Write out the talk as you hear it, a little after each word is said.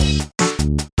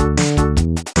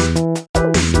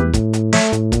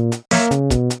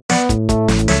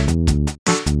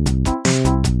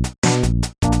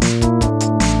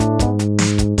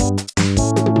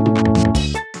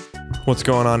What's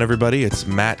going on, everybody? It's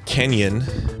Matt Kenyon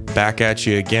back at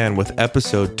you again with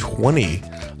episode 20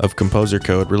 of Composer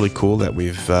Code. Really cool that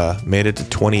we've made it to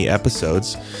 20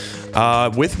 episodes.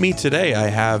 With me today, I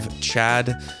have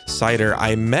Chad Sider.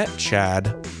 I met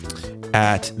Chad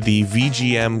at the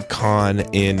VGM Con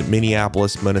in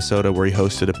Minneapolis, Minnesota, where he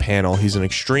hosted a panel. He's an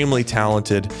extremely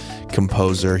talented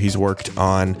composer. He's worked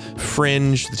on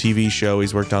Fringe, the TV show.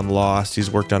 He's worked on Lost.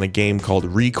 He's worked on a game called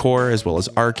Recore, as well as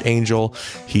Archangel.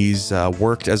 He's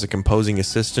worked as a composing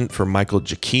assistant for Michael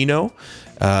Giacchino,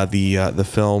 the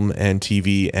film and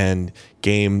TV and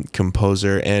game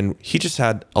composer, and he just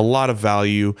had a lot of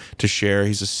value to share.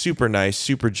 He's a super nice,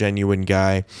 super genuine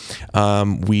guy.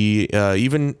 We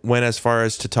even went as far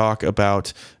as to talk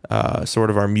about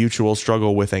sort of our mutual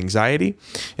struggle with anxiety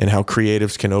and how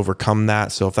creatives can overcome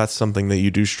that. So if that's something that you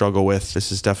do struggle with,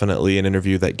 this is definitely an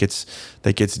interview that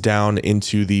gets down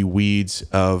into the weeds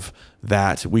of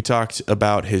that. We talked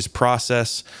about his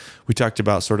process. We talked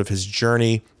about sort of his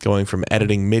journey going from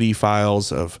editing MIDI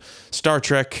files of Star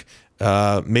Trek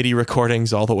MIDI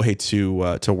recordings all the way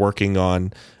to working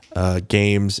on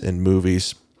games and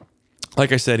movies.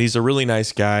 Like I said, he's a really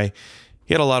nice guy.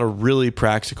 He had a lot of really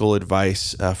practical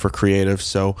advice for creatives.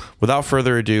 So without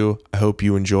further ado, I hope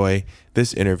you enjoy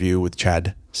this interview with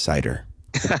Chad Sider.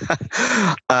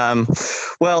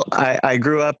 Well, I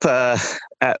grew up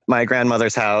at my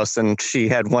grandmother's house, and she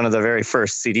had one of the very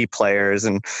first CD players,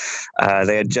 and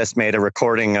they had just made a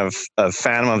recording of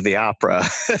Phantom of the Opera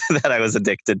that I was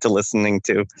addicted to listening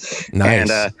to. Nice.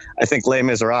 And I think Les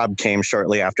Miserables came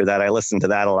shortly after that. I listened to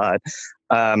that a lot.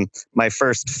 My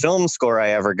first film score I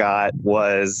ever got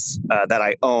was that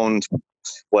I owned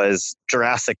was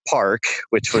Jurassic Park,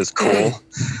 which was cool.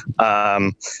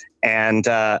 And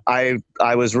I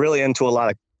was really into a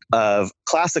lot of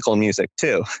classical music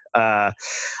too. I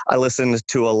listened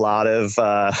to a lot of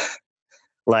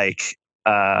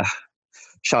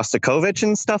Shostakovich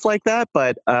and stuff like that.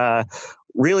 But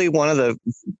really, one of the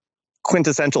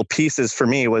quintessential pieces for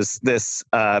me was this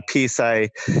piece I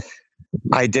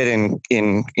did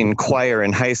in choir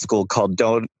in high school called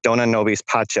Dona Nobis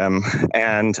Pacem.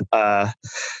 And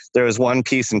there was one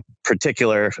piece in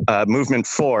particular, Movement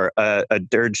 4, a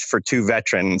dirge for two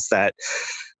veterans,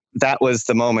 that was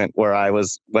the moment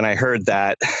when I heard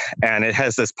that. And it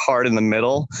has this part in the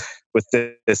middle with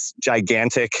this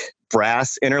gigantic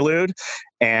brass interlude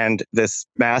and this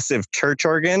massive church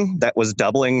organ that was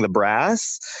doubling the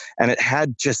brass. And it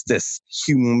had just this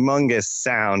humongous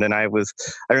sound. And I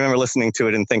remember listening to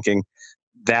it and thinking,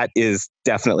 that is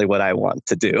definitely what I want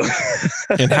to do.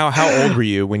 And how old were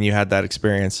you when you had that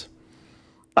experience?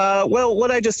 Well,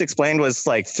 what I just explained was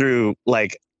through a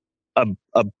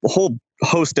whole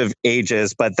host of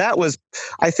ages, but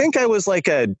I think I was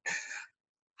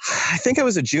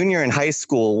a junior in high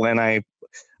school when I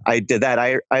did that.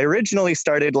 I originally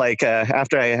started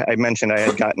after I mentioned I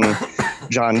had gotten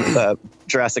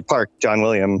Jurassic Park, John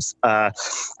Williams. I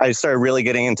started really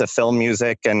getting into film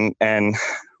music and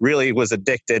really was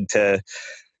addicted to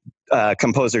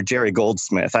composer Jerry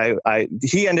Goldsmith.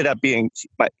 He ended up being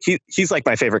he's like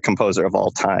my favorite composer of all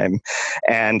time.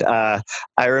 And I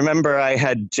remember I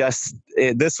had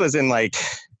this was in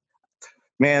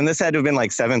this had to have been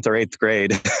 7th or 8th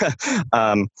grade.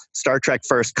 Star Trek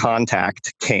First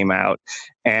Contact came out,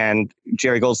 and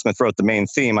Jerry Goldsmith wrote the main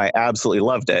theme. I absolutely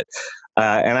loved it.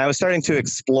 And I was starting to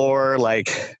explore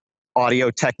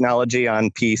audio technology on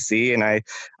PC, and I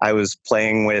was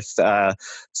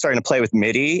starting to play with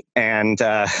MIDI. And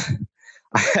I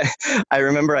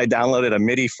remember I downloaded a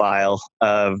MIDI file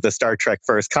of the Star Trek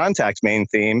First Contact main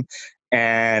theme,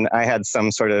 and I had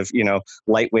some sort of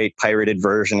lightweight pirated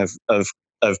version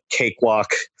of Cakewalk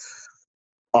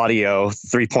Audio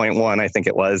 3.1, I think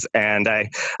it was. And I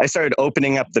started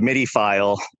opening up the MIDI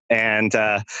file and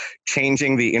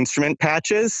changing the instrument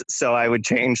patches. So I would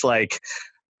change the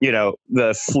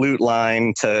flute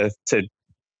line to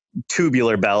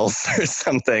tubular bells or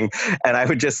something. And I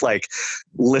would just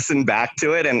listen back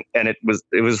to it. And it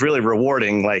was really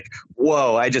rewarding.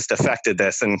 Whoa, I just affected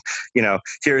this. And,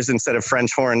 here's, instead of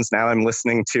French horns, now I'm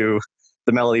listening to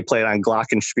the melody played on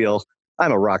glockenspiel.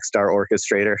 I'm a rock star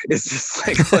orchestrator. It's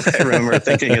just what I remember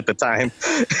thinking at the time.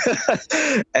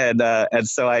 And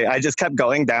so I just kept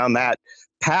going down that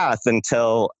path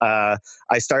until I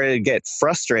started to get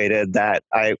frustrated that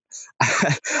I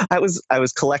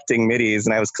was collecting MIDIs,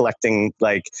 and I was collecting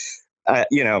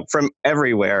from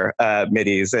everywhere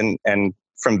MIDIs, and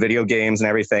from video games and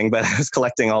everything, but I was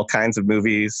collecting all kinds of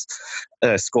movies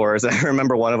scores. And I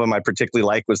remember one of them I particularly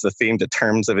liked was the theme to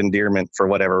Terms of Endearment for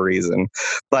whatever reason.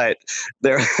 But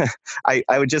there, I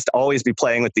would just always be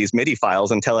playing with these MIDI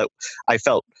files until I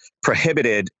felt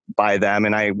prohibited by them,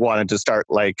 and I wanted to start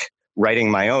like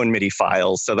writing my own MIDI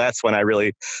files. So that's when I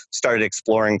really started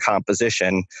exploring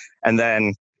composition. And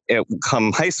then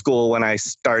come high school, when I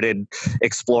started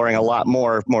exploring a lot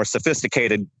more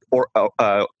sophisticated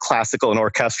classical and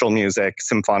orchestral music,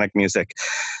 symphonic music,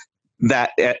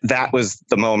 that was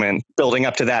the moment building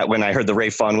up to that when I heard the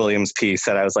Ralph Vaughan Williams piece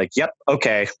that I was like, yep,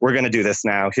 okay, we're going to do this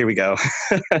now. Here we go.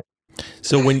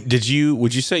 So would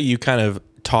you say you kind of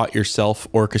taught yourself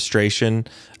orchestration,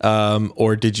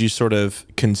 or did you sort of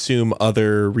consume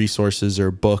other resources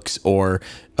or books or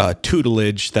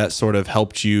tutelage that sort of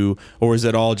helped you, or was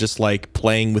it all just like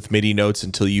playing with MIDI notes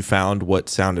until you found what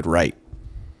sounded right?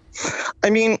 I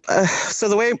mean, so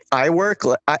the way I work,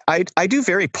 I do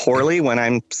very poorly when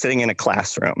I'm sitting in a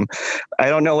classroom. I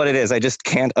don't know what it is. I just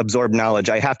can't absorb knowledge.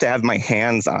 I have to have my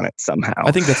hands on it somehow.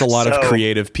 I think that's a lot of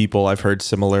creative people. I've heard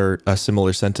a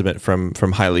similar sentiment from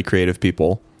highly creative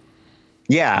people.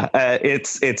 Yeah,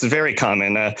 it's very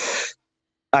common.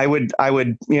 I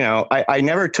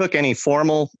never took any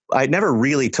formal. I never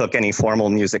really took any formal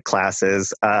music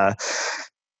classes.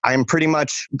 I've pretty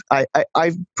much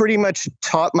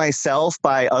taught myself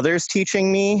by others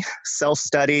teaching me,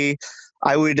 self-study.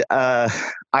 I would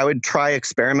try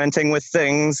experimenting with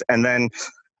things and then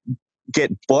get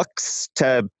books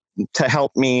to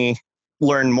help me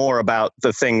learn more about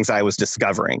the things I was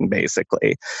discovering,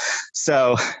 basically.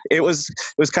 So it was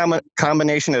kind of a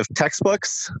combination of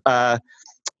textbooks,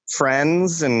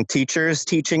 friends and teachers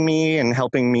teaching me and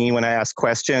helping me when I asked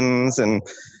questions, and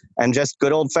just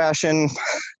good old fashioned,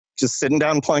 just sitting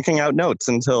down, plunking out notes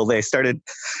until they started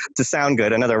to sound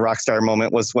good. Another rock star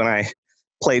moment was when I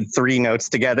played 3 notes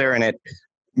together and it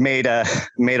made a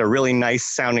really nice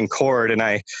sounding chord. And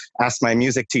I asked my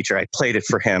music teacher, I played it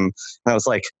for him. And I was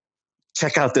like,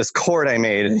 check out this chord I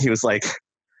made. And he was like,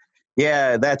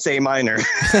 yeah, that's A minor.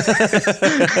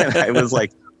 And I was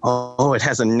like, oh, it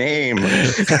has a name.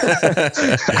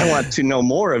 I want to know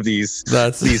more of these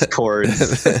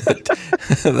chords.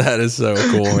 That is so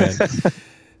cool, man.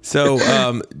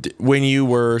 So when you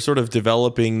were sort of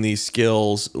developing these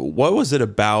skills, what was it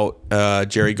about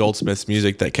Jerry Goldsmith's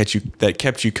music that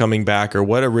kept you coming back, or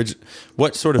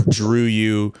what sort of drew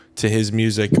you to his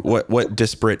music? What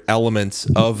disparate elements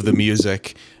of the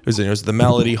music? Was it the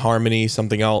melody, harmony,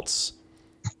 something else?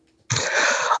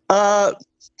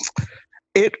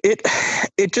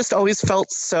 It just always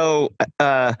felt so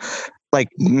like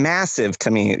massive to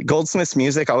me. Goldsmith's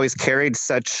music always carried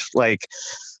such like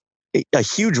a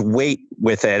huge weight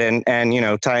with it, and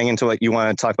tying into what you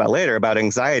want to talk about later about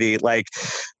anxiety, like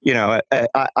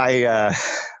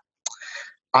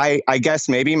I guess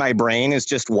maybe my brain is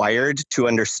just wired to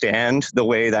understand the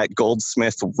way that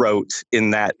Goldsmith wrote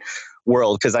in that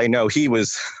world, because I know he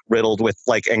was riddled with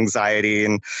like anxiety,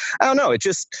 and I don't know,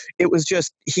 it was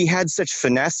just he had such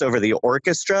finesse over the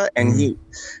orchestra, and he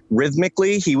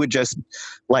rhythmically he would just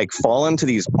like fall into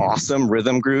these awesome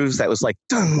rhythm grooves that was like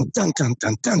dun dun dun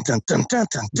dun dun dun dun dun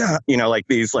dun dun, like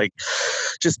these like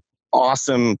just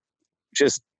awesome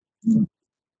just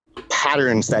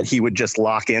patterns that he would just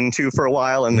lock into for a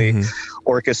while, and the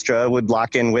orchestra would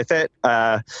lock in with it.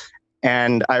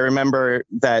 And I remember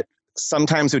that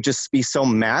sometimes it would just be so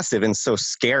massive and so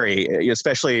scary,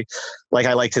 especially like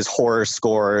I liked his horror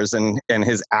scores and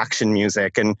his action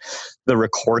music, and the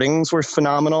recordings were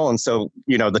phenomenal. And so,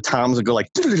 the toms would go like,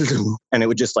 and it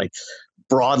would just like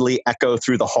broadly echo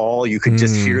through the hall. You could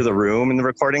just hear the room in the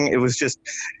recording. It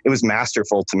was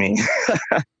masterful to me.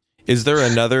 Is there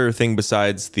another thing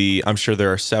besides I'm sure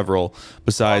there are several,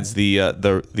 besides the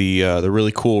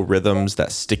really cool rhythms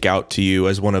that stick out to you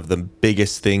as one of the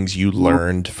biggest things you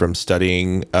learned from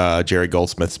studying Jerry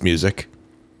Goldsmith's music?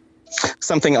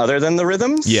 Something other than the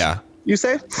rhythms? Yeah. You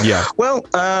say? Yeah. Well,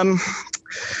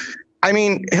 I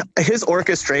mean, his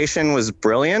orchestration was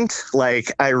brilliant.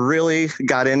 Like, I really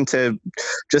got into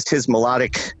just his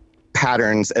melodic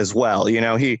patterns as well.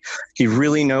 He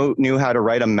really knew how to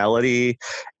write a melody,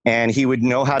 and he would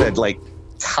know how to like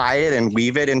tie it and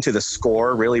weave it into the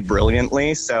score really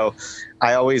brilliantly. So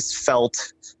I always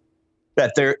felt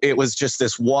that it was just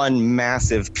this one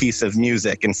massive piece of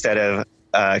music instead of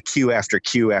cue after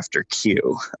cue after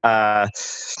cue.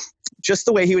 Just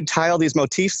the way he would tie all these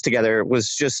motifs together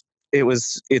was just,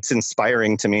 it's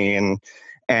inspiring to me.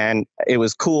 And it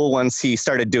was cool once he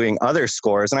started doing other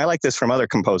scores. And I like this from other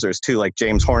composers too, like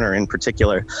James Horner in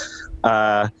particular.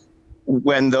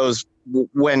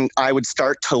 When I would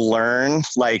start to learn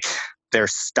like their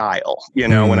style,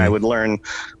 when I would learn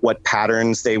what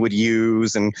patterns they would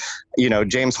use. And,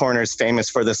 James Horner's famous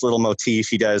for this little motif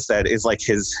he does that is like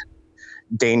his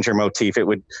danger motif. It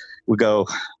would go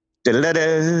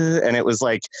da-da-da-da, and it was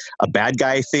like a bad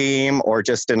guy theme or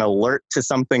just an alert to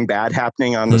something bad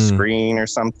happening on the screen or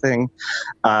something.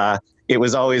 It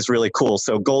was always really cool.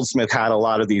 So Goldsmith had a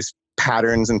lot of these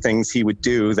patterns and things he would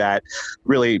do that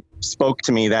really spoke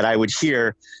to me, that I would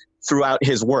hear throughout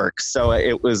his work. So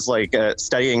it was like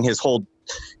studying his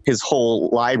whole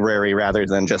library rather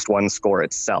than just one score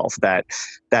itself that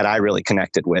I really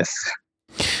connected with.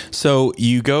 So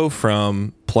you go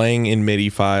from playing in MIDI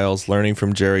files, learning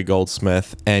from Jerry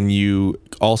Goldsmith, and you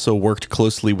also worked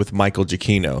closely with Michael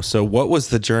Giacchino. So what was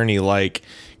the journey like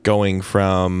going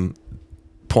from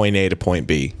point A to point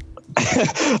B?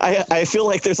 I feel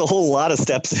like there's a whole lot of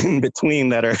steps in between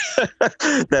that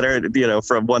are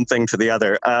from one thing to the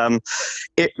other.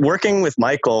 Working with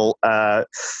Michael,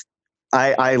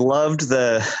 I loved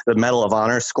the Medal of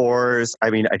Honor scores. I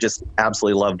mean, I just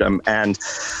absolutely loved them. And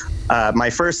my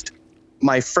first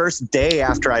day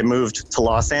after I moved to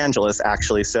Los Angeles,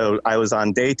 actually, so I was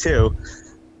on day 2,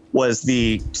 was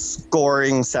the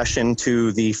scoring session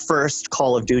to the first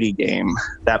Call of Duty game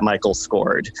that Michael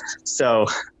scored. So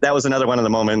that was another one of the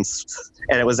moments.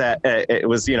 And it was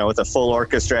with a full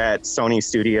orchestra at Sony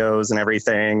Studios and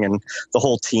everything. And the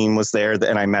whole team was there,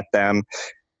 and I met them.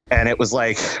 And it was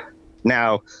like,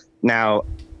 now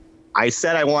I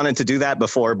said I wanted to do that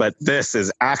before, but this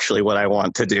is actually what I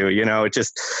want to do. It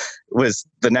just was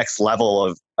the next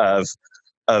level of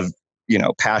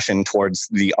passion towards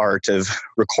the art of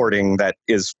recording. That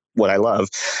is what I love.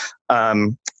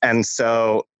 And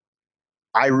so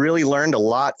I really learned a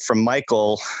lot from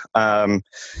Michael.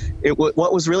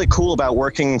 What was really cool about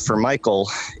working for Michael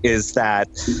is that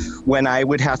when I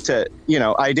would have to,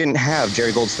 I didn't have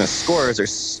Jerry Goldsmith's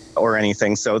scores or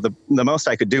anything. So the most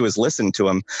I could do is listen to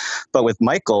him. But with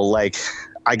Michael, like,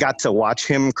 I got to watch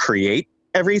him create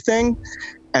everything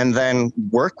and then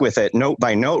work with it note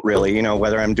by note, really,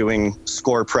 whether I'm doing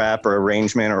score prep or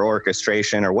arrangement or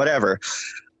orchestration or whatever.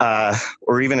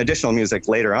 Or even additional music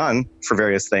later on for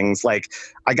various things. Like,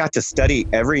 I got to study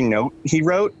every note he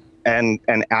wrote and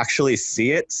actually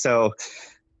see it. So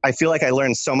I feel like I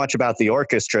learned so much about the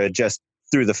orchestra just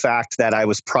through the fact that I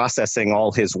was processing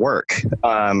all his work.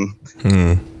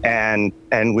 And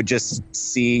would just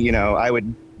see, I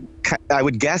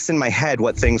would guess in my head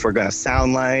what things were going to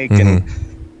sound like,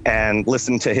 and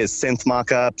listen to his synth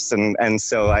mock-ups. And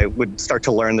so I would start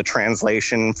to learn the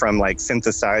translation from like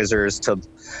synthesizers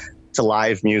to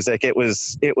live music. It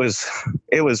was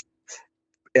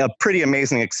a pretty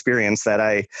amazing experience that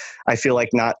I feel like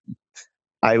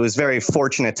I was very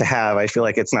fortunate to have. I feel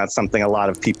like it's not something a lot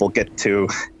of people get to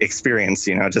experience,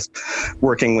 just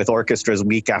working with orchestras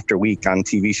week after week on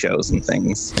TV shows and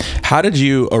things. How did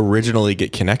you originally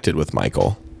get connected with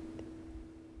Michael?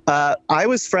 I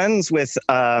was friends with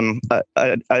a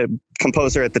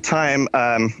composer at the time,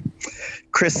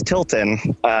 Chris Tilton,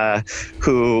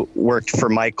 who worked for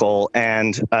Michael.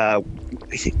 And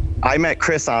I met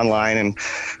Chris online, and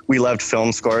we loved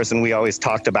film scores, and we always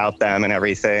talked about them and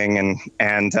everything.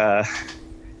 And I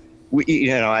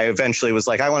eventually was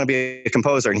like, I want to be a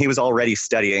composer. And he was already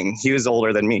studying. He was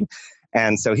older than me.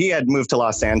 And so he had moved to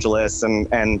Los Angeles,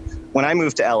 and when I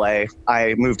moved to LA,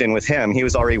 I moved in with him. He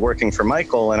was already working for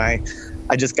Michael, and I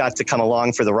just got to come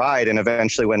along for the ride. And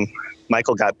eventually, when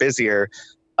Michael got busier,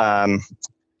 I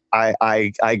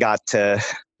got to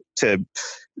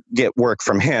get work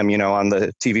from him. On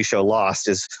the TV show Lost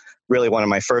is really one of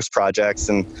my first projects,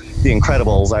 and The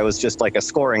Incredibles. I was just like a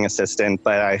scoring assistant,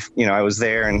 but I was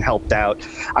there and helped out.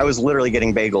 I was literally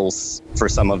getting bagels for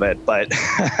some of it, but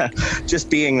just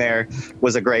being there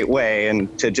was a great way,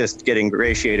 and to just get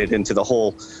ingratiated into the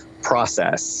whole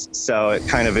process. So it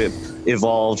kind of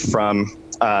evolved from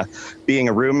being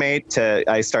a roommate to,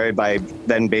 I started by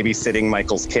then babysitting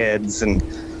Michael's kids and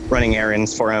running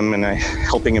errands for him and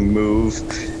helping him move.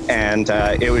 And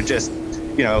it would just,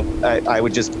 I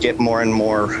would just get more and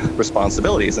more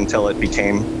responsibilities until it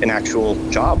became an actual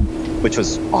job, which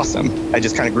was awesome. I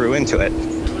just kind of grew into it.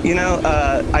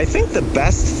 I think the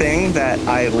best thing that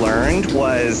I learned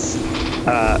was,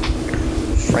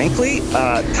 frankly,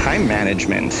 time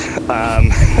management.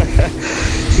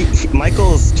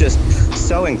 Michael's just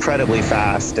so incredibly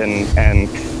fast, and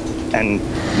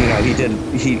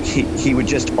he would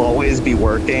just always be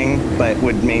working, but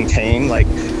would maintain like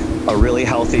a really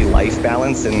healthy life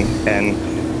balance, and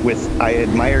I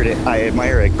admire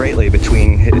it greatly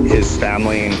between his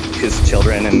family and his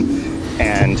children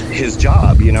and his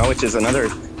job, which is another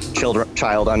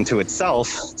child unto itself.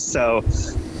 So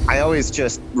I always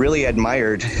just really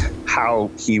admired how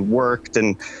he worked,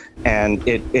 and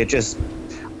it just,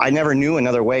 I never knew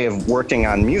another way of working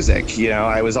on music.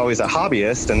 I was always a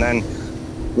hobbyist, and then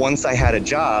once I had a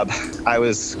job, I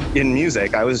was in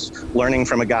music. I was learning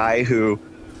from a guy who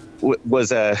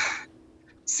was a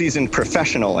seasoned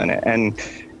professional in it,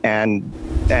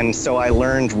 and so I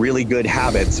learned really good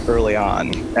habits early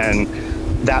on, and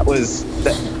that was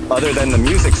other than the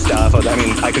music stuff. I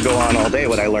mean, I could go on all day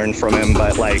what I learned from him,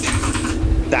 but like,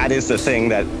 that is the thing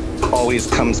that always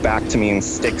comes back to me and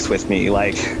sticks with me,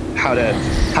 like how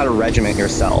to regiment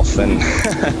yourself, and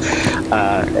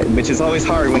which is always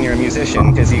hard when you're a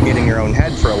musician, because you get in your own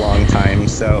head for a long time.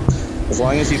 So as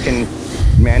long as you can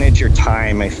manage your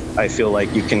time, I feel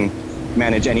like you can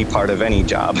manage any part of any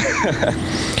job.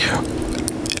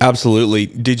 Absolutely.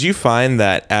 Did you find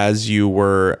that as you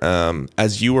were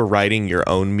writing your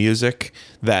own music,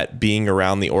 that being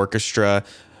around the orchestra?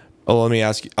 Oh,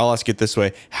 I'll ask it this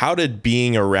way. How did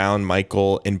being around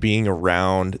Michael and being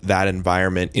around that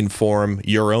environment inform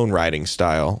your own writing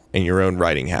style and your own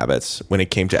writing habits when it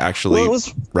came to actually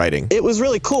writing? It was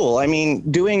really cool. I mean,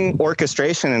 doing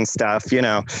orchestration and stuff,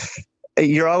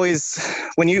 you're always,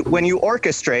 when you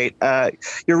orchestrate,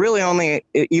 you're really only,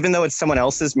 even though it's someone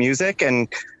else's music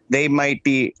and they might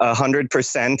be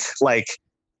 100% like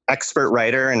expert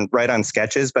writer and write on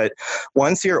sketches, but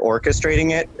once you're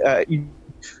orchestrating it,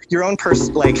 your own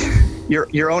like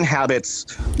your own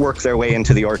habits work their way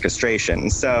into the orchestration.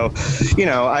 So,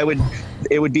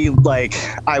 it would be like,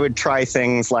 I would try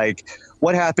things like,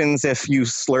 what happens if you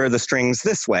slur the strings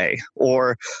this way?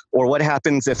 Or what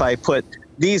happens if I put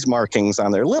these markings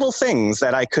on there? Little things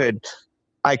that I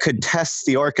could test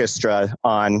the orchestra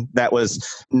on that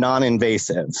was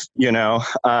non-invasive,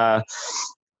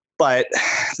 but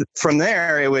from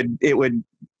there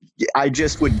I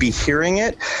just would be hearing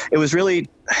it. It was really,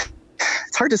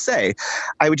 it's hard to say.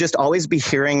 I would just always be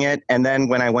hearing it. And then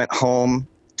when I went home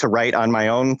to write on my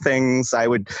own things, I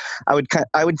would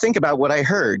think about what I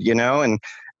heard,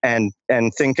 and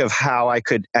think of how I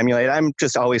could emulate. I'm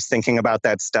just always thinking about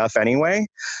that stuff anyway.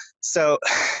 So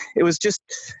it was just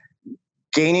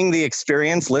gaining the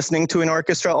experience listening to an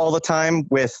orchestra all the time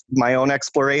with my own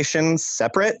explorations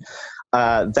separate,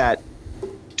 that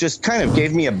just kind of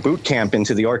gave me a boot camp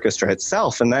into the orchestra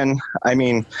itself. And then, I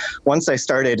mean, once I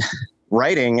started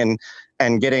writing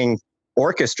and getting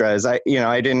orchestras, I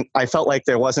felt like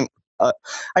there wasn't,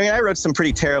 I wrote some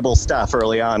pretty terrible stuff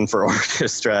early on for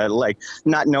orchestra, like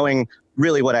not knowing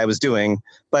really what I was doing,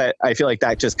 but I feel like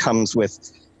that just comes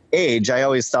with age. I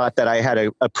always thought that I had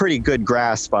a pretty good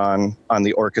grasp on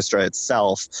the orchestra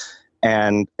itself.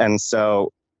 And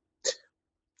so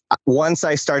once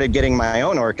I started getting my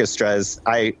own orchestras,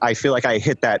 I feel like I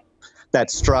hit that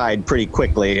stride pretty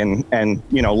quickly and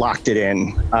locked it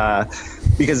in,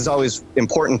 because it's always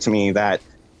important to me that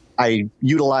I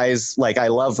utilize, like, I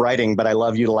love writing, but I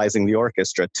love utilizing the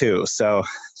orchestra too. So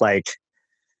like,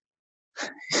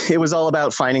 it was all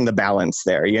about finding the balance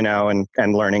there,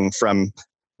 and learning from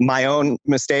my own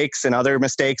mistakes and other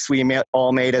mistakes we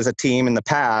all made as a team in the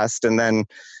past, and then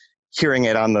hearing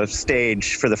it on the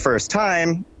stage for the first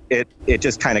time, it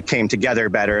just kind of came together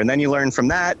better. And then you learn from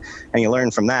that, and you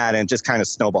learn from that, and it just kind of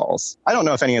snowballs. I don't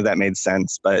know if any of that made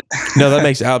sense, but No, that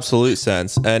makes absolute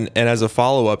sense. And as a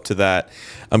follow-up to that,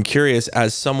 I'm curious,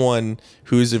 as someone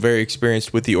who's very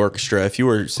experienced with the orchestra, if you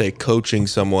were, say, coaching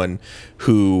someone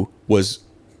who was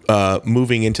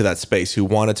moving into that space, who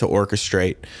wanted to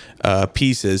orchestrate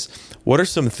pieces, what are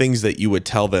some things that you would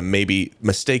tell them, maybe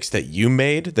mistakes that you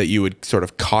made that you would sort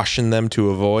of caution them to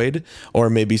avoid, or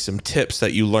maybe some tips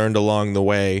that you learned along the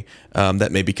way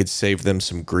that maybe could save them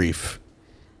some grief?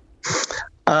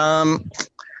 My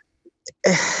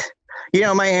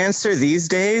answer these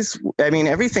days,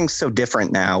 everything's so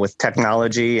different now with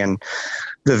technology and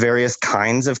the various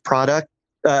kinds of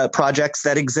projects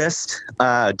that exist,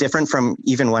 different from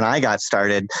even when I got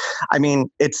started.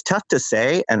 It's tough to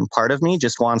say, and part of me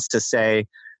just wants to say,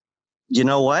 you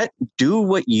know what? Do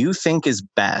what you think is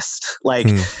best. Like,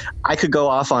 I could go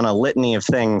off on a litany of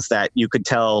things that you could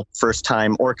tell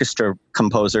first-time orchestra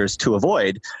composers to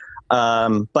avoid.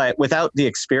 But without the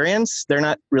experience, they're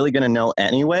not really going to know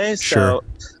anyway. Sure. So,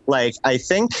 like, I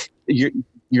think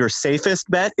your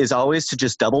safest bet is always to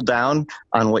just double down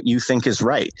on what you think is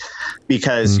right,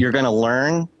 because you're going to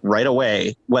learn right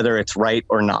away whether it's right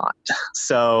or not.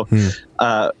 So,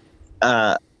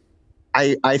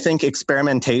 I think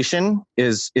experimentation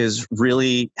is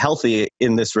really healthy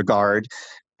in this regard.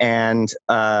 And,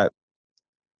 but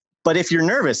if you're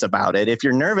nervous about it, if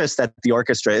you're nervous that the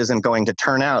orchestra isn't going to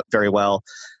turn out very well,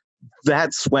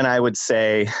 that's when I would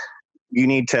say, you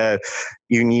need to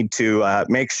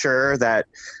make sure that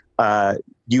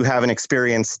you have an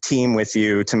experienced team with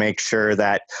you to make sure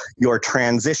that your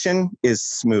transition is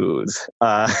smooth.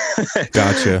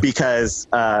 Gotcha. Because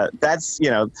that's,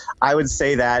 I would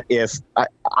say that if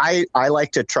I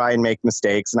like to try and make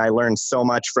mistakes, and I learned so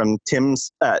much from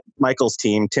Michael's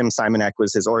team. Tim Simonek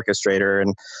was his orchestrator,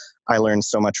 and I learned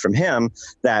so much from him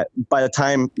that by the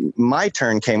time my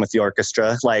turn came with the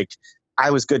orchestra, like, I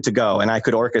was good to go and I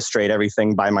could orchestrate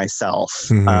everything by myself.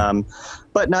 Mm-hmm.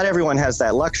 But not everyone has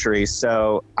that luxury.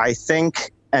 So I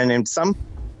think, and in some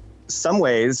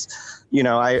ways,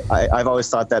 I've always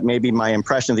thought that maybe my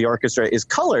impression of the orchestra is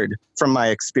colored from my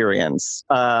experience.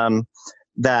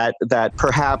 That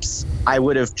perhaps I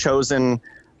would have chosen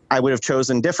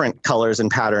different colors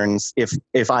and patterns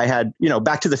if I had,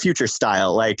 Back to the Future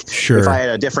style. Like, sure. If I had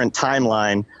a different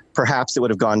timeline, perhaps it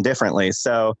would have gone differently.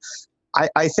 So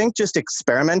I think just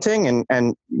experimenting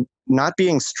and not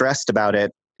being stressed about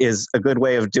it is a good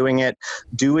way of doing it.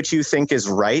 Do what you think is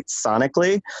right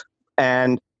sonically,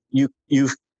 and you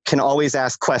can always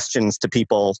ask questions to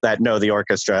people that know the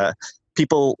orchestra.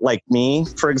 People like me,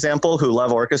 for example, who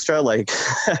love orchestra, like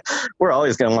we're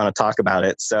always going to want to talk about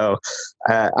it. So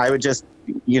I would just,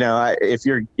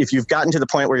 if you've gotten to the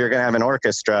point where you're going to have an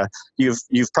orchestra,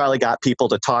 you've probably got people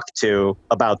to talk to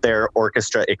about their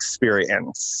orchestra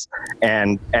experience,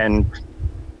 and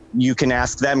you can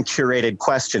ask them curated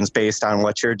questions based on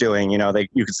what you're doing.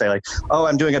 You could say like, oh,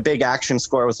 I'm doing a big action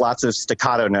score with lots of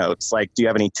staccato notes. Like, do you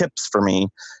have any tips for me?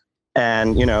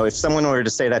 And, if someone were to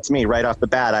say that to me right off the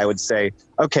bat, I would say,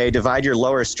 okay, divide your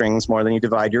lower strings more than you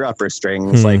divide your upper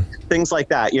strings, like things like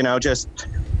that,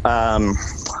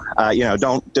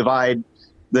 don't divide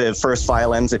the first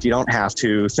violins if you don't have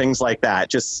to, things like that.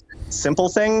 Just simple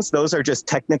things. Those are just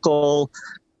technical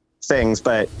things.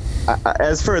 But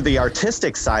as for the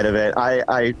artistic side of it,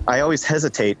 I always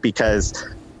hesitate because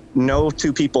no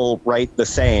two people write the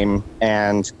same,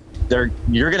 and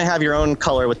you're going to have your own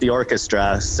color with the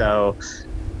orchestra, so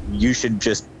you should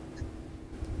just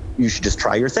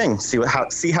try your thing,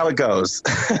 see how it goes.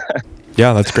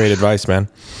 Yeah, that's great advice, man.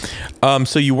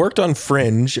 So you worked on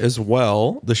Fringe as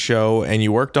well, the show, and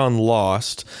you worked on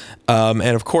Lost, and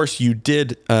of course you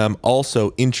did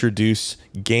also introduce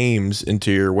games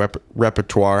into your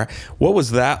repertoire. What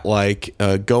was that like,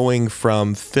 going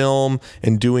from film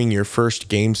and doing your first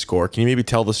game score? Can you maybe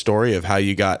tell the story of how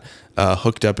you got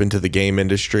hooked up into the game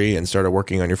industry and started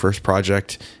working on your first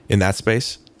project in that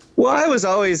space? Well, I was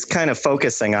always kind of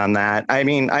focusing on that. I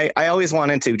mean, I always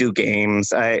wanted to do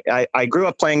games. I grew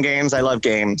up playing games. I love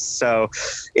games. So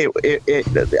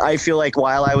I feel like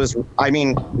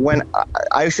when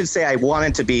I should say I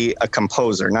wanted to be a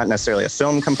composer, not necessarily a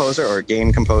film composer or a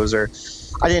game composer.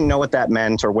 I didn't know what that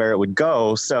meant or where it would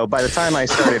go. So by the time I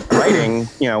started writing,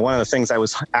 one of the things I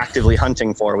was actively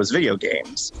hunting for was video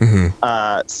games.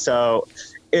 Mm-hmm. So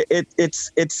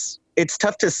it's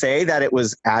tough to say that it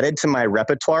was added to my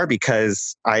repertoire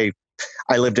because I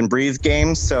lived and breathed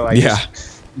games. So I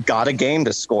just got a game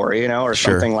to score, or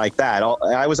something like that.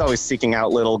 I was always seeking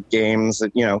out little games,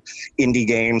 indie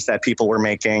games that people were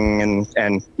making,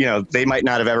 and they might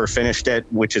not have ever finished it,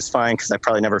 which is fine because I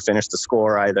probably never finished the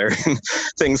score either,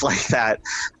 things like that.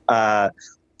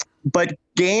 But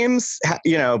games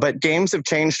have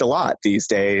changed a lot these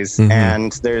days, mm-hmm.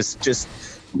 and there's just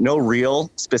no real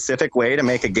specific way to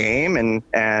make a game,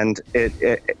 and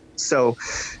so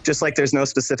just like there's no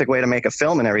specific way to make a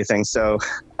film and everything. So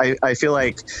I feel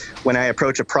like when I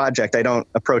approach a project, I don't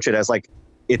approach it as like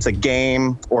it's a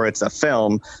game or it's a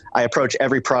film. I approach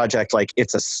every project like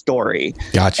it's a story.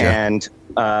 Gotcha.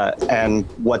 And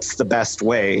what's the best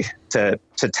way to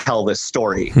tell this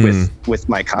story with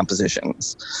my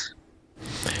compositions.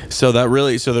 So there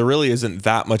really isn't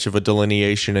that much of a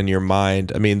delineation in your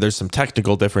mind. I mean, there's some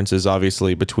technical differences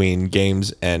obviously between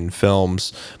games and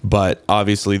films, but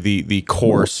obviously the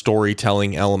core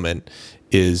storytelling element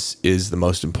is the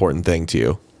most important thing to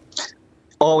you.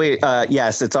 Always,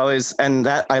 yes, it's always, and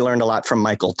that I learned a lot from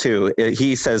Michael too.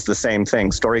 He says the same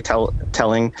thing.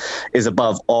 Storytelling is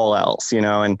above all else,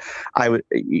 and I would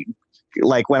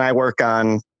like when I work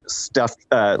on stuff,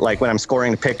 like when I'm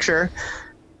scoring a picture,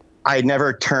 I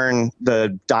never turn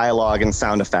the dialogue and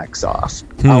sound effects off.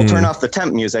 I'll turn off the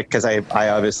temp music because I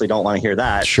obviously don't want to hear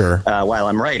that while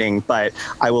I'm writing, but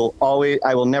I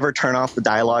will never turn off the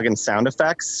dialogue and sound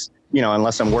effects,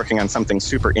 unless I'm working on something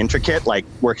super intricate, like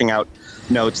working out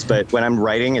notes. But when I'm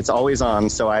writing, it's always on.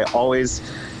 So I always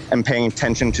am paying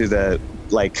attention to the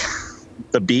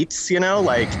beats,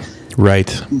 like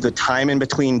right, the time in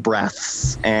between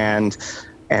breaths, and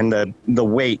and the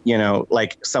weight, you know,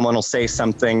 like someone will say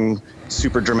something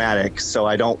super dramatic, so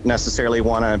I don't necessarily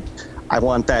want to. I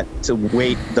want that to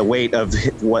the weight of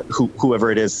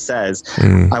whoever it is says.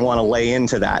 I want to lay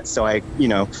into that, so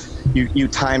you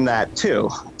time that too.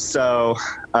 So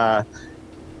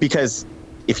because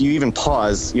if you even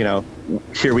pause, you know,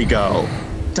 here we go,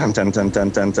 dun dun dun dun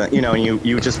dun dun, you know, and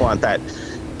you just want that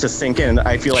to sink in.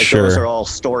 I feel like those are all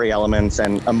story elements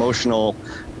and emotional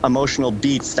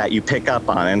beats that you pick up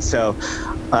on. And so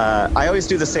I always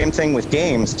do the same thing with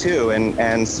games too.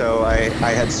 And so I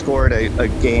had scored a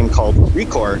game called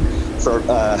Recore for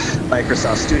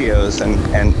Microsoft Studios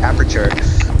and Aperture.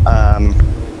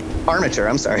 Armature,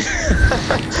 I'm sorry.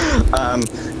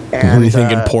 And what do you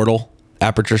think in Portal?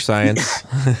 Aperture Science?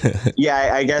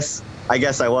 Yeah, I guess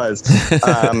I was.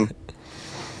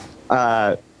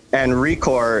 And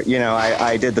Recore, you know,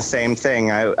 I did the same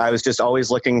thing. I was just always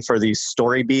looking for these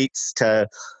story beats to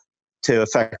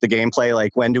affect the gameplay.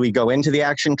 Like, when do we go into the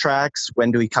action tracks?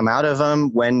 When do we come out of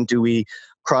them? When do we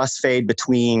crossfade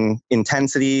between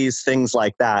intensities? Things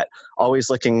like that. Always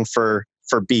looking for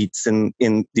beats in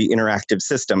the interactive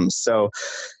systems. So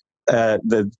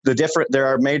there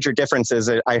are major differences.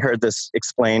 I heard this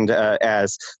explained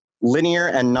as linear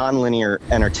and non-linear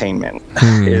entertainment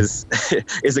is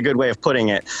a good way of putting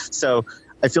it. So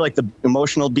I feel like the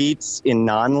emotional beats in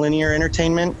non-linear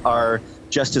entertainment are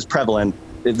just as prevalent.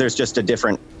 There's just a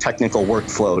different technical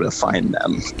workflow to find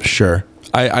them. Sure.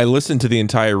 I listened to the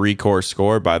entire Recore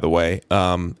score, by the way,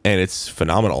 and it's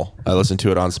phenomenal. I listened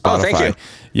to it on Spotify. Oh, thank you.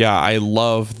 Yeah, I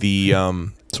love the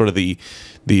sort of the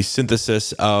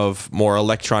synthesis of more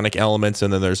electronic elements,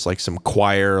 and then there's like some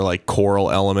choir, like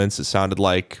choral elements, it sounded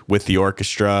like, with the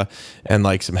orchestra, and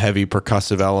like some heavy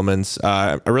percussive elements.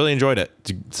 I really enjoyed it.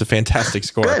 It's a fantastic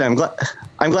score. Good. I'm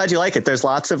glad you like it. There's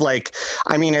lots of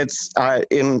it's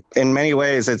in many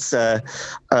ways it's a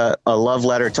love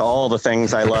letter to all the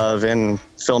things I love in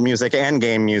film music and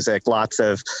game music. Lots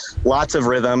of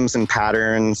rhythms and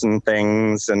patterns and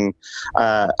things, and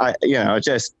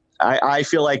I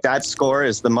feel like that score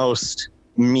is the most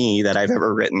me that I've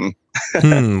ever written.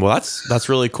 Well, that's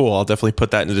really cool. I'll definitely put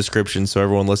that in the description so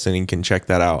everyone listening can check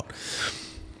that out.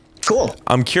 Cool.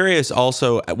 I'm curious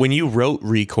also, when you wrote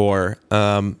Recore,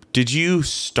 did you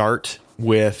start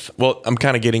with, well, I'm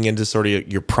kind of getting into sort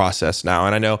of your process now.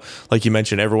 And I know, like you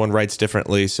mentioned, everyone writes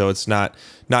differently. So it's not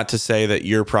to say that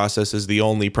your process is the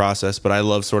only process, but I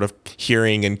love sort of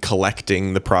hearing and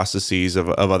collecting the processes of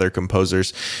other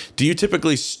composers. Do you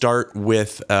typically start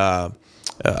with a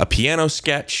piano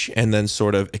sketch and then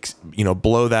sort of,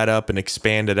 blow that up and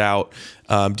expand it out?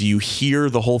 Do you hear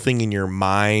the whole thing in your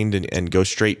mind and go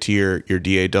straight to your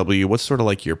DAW? What's sort of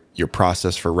like your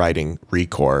process for writing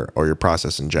Recore, or your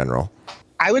process in general?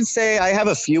 I would say I have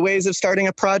a few ways of starting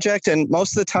a project, and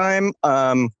most of the time,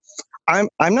 I'm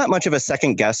not much of a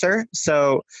second guesser.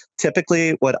 So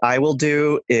typically what I will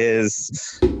do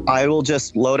is I will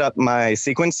just load up my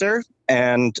sequencer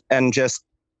and just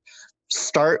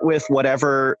start with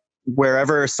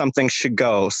wherever something should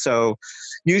go. So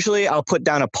usually I'll put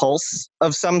down a pulse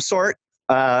of some sort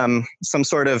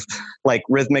of like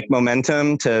rhythmic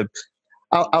momentum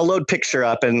I'll load picture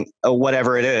up and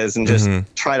whatever it is, and just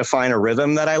try to find a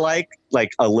rhythm that I like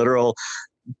a literal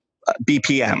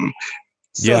BPM.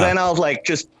 So then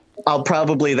I'll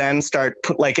probably then start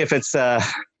if it's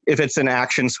an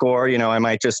action score, I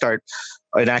might just start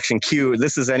an action cue.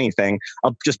 This is anything.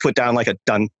 I'll just put down like a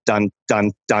dun dun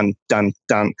dun dun dun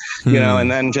dun, and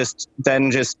then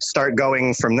just start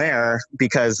going from there,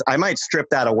 because I might strip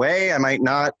that away, I might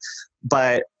not,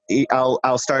 but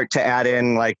I'll start to add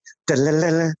in like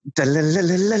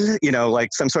like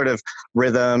some sort of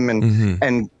rhythm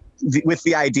and with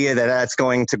the idea that that's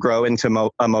going to grow into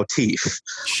a motif.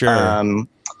 Sure.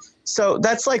 So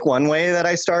that's like one way that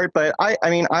I start, but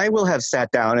I will have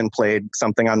sat down and played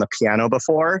something on the piano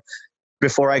before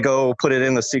I go put it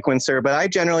in the sequencer. But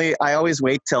I always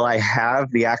wait till I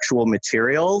have the actual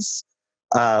materials,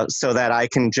 so that I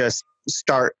can just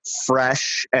start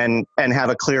fresh and have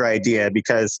a clear idea,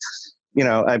 because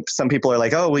some people are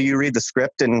like, oh, will you read the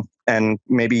script and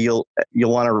maybe you'll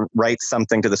want to write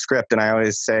something to the script. And I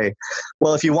always say,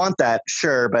 well, if you want that,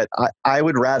 sure, but I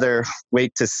would rather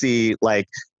wait to see like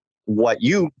what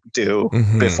you do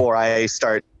before I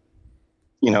start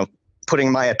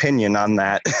putting my opinion on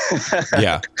that.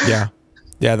 Yeah,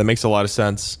 that makes a lot of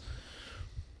sense.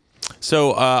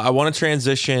 So I want to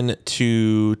transition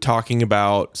to talking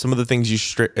about some of the things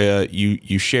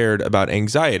you shared about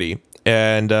anxiety.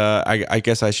 And I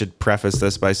guess I should preface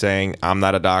this by saying I'm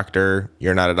not a doctor.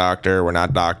 You're not a doctor. We're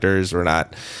not doctors. We're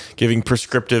not giving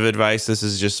prescriptive advice. This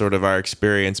is just sort of our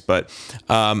experience. But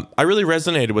I really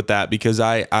resonated with that because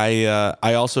I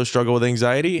also struggle with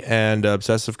anxiety and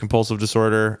obsessive compulsive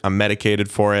disorder. I'm medicated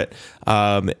for it.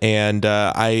 And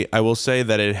I will say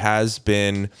that it has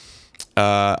been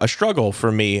a struggle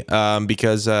for me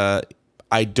because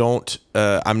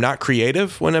I'm not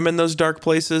creative when I'm in those dark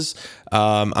places.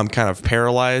 I'm kind of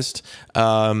paralyzed.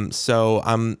 So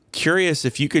I'm curious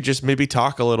if you could just maybe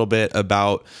talk a little bit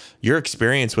about your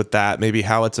experience with that, maybe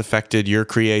how it's affected your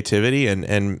creativity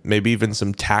and maybe even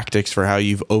some tactics for how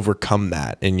you've overcome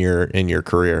that in your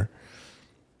career.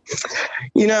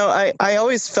 I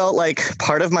always felt like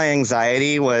part of my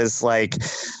anxiety was like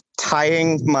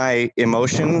tying my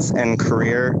emotions and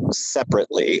career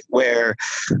separately, where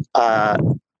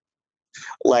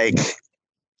like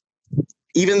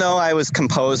even though I was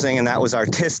composing and that was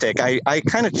artistic, I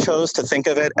kind of chose to think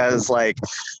of it as like,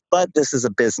 but this is a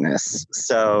business,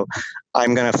 so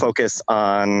I'm going to focus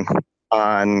on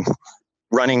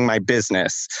running my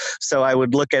business. So I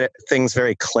would look at things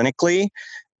very clinically,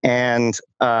 and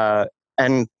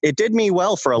it did me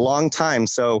well for a long time.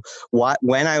 So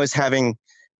when I was having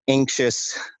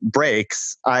anxious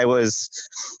breaks, I was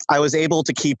able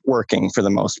to keep working for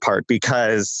the most part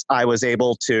because I was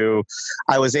able to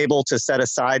set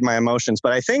aside my emotions.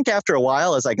 But I think after a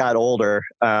while, as I got older,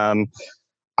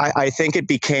 I think it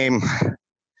became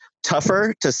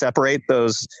tougher to separate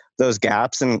those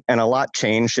gaps, and a lot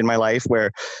changed in my life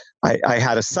where I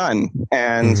had a son,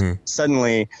 and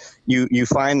suddenly you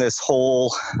find this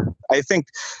whole, I think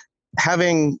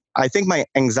my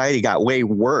anxiety got way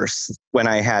worse when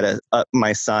I had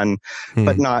my son,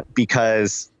 but not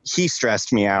because he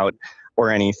stressed me out or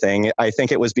anything. I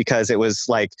think it was because it was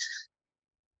like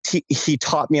he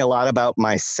taught me a lot about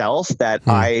myself that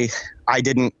I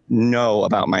didn't know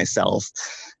about myself.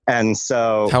 And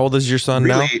so, how old is your son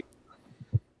now?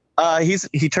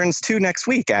 He turns 2 next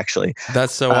week, actually.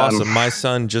 That's so awesome. My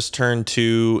son just turned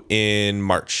 2 in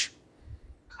March.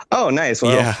 Oh, nice.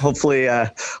 Well, hopefully,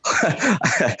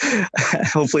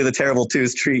 hopefully the terrible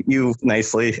twos treat you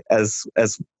nicely as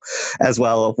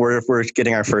well. We're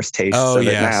getting our first taste of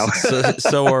it now.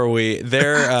 so are we.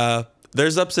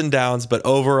 There's ups and downs, but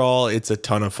overall, it's a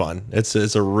ton of fun. It's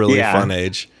a really fun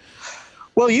age.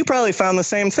 Well, you probably found the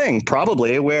same thing,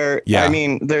 probably, where, I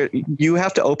mean, you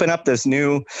have to open up this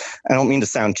new, I don't mean to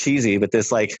sound cheesy, but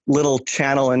this like little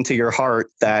channel into your heart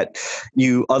that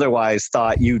you otherwise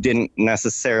thought you didn't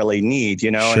necessarily need,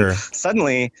 Sure. And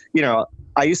suddenly,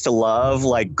 I used to love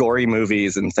like gory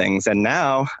movies and things. And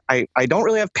now I don't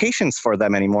really have patience for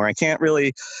them anymore. I can't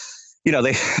really,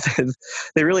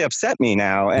 they really upset me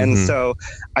now. And so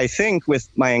I think with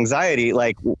my anxiety,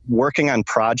 like working on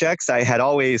projects, I had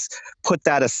always put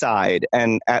that aside.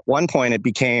 And at one point it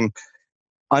became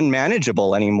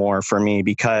unmanageable anymore for me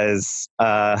because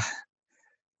I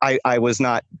was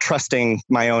not trusting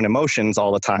my own emotions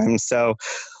all the time. So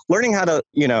learning how to,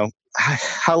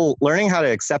 learning how to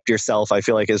accept yourself, I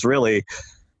feel like is really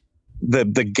the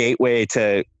gateway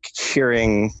to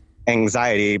curing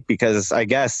anxiety, because I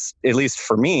guess, at least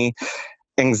for me,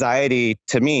 anxiety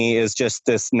to me is just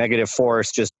this negative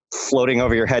force just floating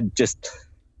over your head, just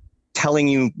telling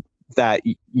you that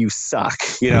you suck,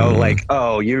 like,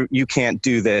 oh, you can't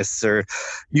do this, or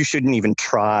you shouldn't even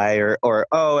try, or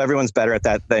oh, everyone's better at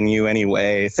that than you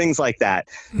anyway, things like that.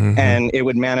 And it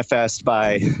would manifest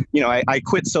by, I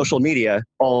quit social media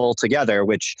altogether,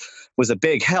 which was a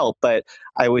big help, but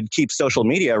I would keep social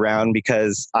media around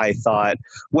because I thought,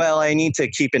 well, I need to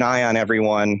keep an eye on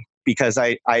everyone because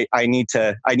I need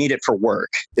it for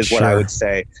work, is what I would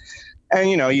say. And,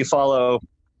 you follow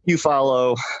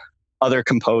other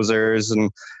composers, and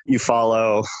you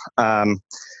follow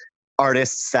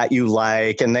artists that you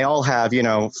like, and they all have,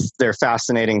 their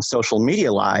fascinating social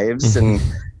media lives.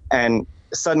 And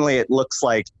suddenly it looks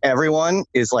like everyone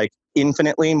is like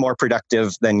infinitely more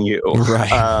productive than you.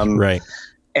 Right. Right.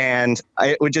 And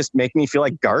it would just make me feel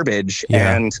like garbage.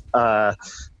 Yeah. And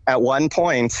at one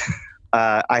point,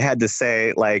 I had to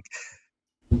say, like,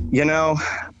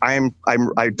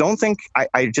 I don't think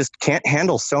I just can't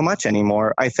handle so much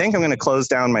anymore. I think I'm going to close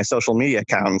down my social media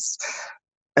accounts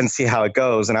and see how it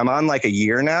goes. And I'm on like a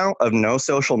year now of no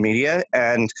social media,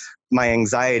 and my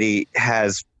anxiety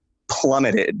has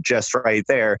plummeted just right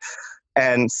there.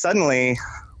 And suddenly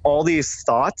all these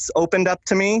thoughts opened up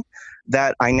to me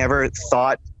that I never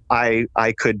thought I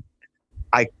could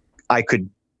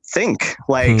think.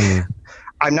 Like,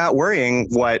 I'm not worrying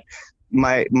what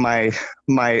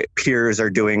my peers are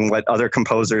doing, what other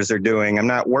composers are doing. I'm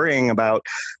not worrying about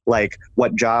like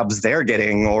what jobs they're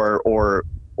getting or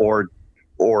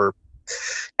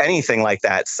anything like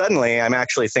that. Suddenly I'm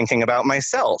actually thinking about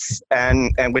myself,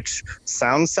 and which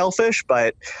sounds selfish,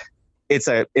 but it's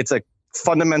a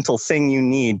fundamental thing you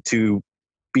need to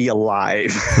be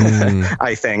alive.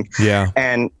 I think. Yeah.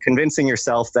 And convincing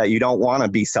yourself that you don't want to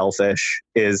be selfish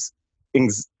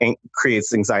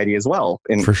creates anxiety as well.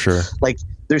 And for sure, like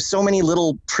there's so many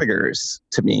little triggers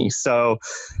to me. So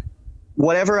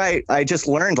whatever I just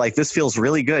learned, like this feels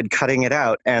really good, cutting it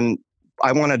out, and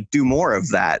I want to do more of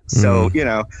that. So, you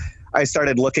know, I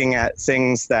started looking at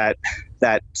things that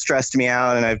stressed me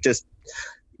out, and I've just,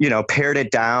 you know, pared it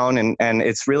down, and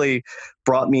it's really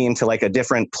brought me into like a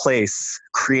different place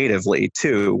creatively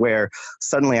too, where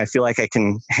suddenly I feel like I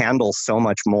can handle so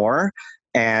much more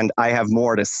and I have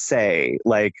more to say.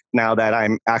 Like now that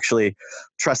I'm actually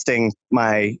trusting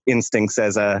my instincts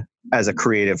as a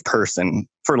creative person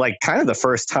for like kind of the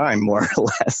first time, more or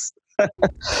less.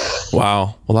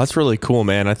 Wow. Well, that's really cool,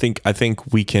 man. I think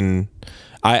we can,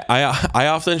 I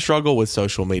often struggle with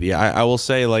social media. I will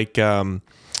say, like,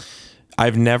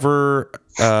 I've never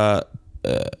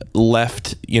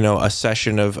left, you know, a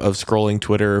session of scrolling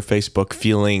Twitter or Facebook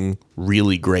feeling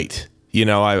really great. You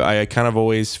know, I kind of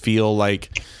always feel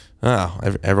like,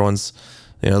 everyone's,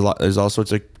 you know, there's all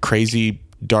sorts of crazy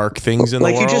dark things in the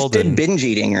world. Like you just did binge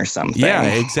eating or something. Yeah,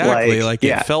 exactly. Like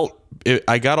yeah. It felt,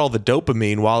 I got all the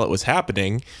dopamine while it was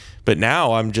happening, but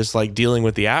now I'm just like dealing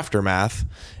with the aftermath,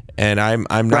 and I'm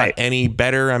not right. any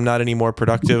better. I'm not any more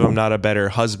productive. I'm not a better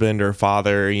husband or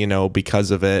father, you know,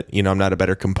 because of it. You know, I'm not a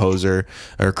better composer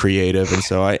or creative. And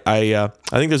so I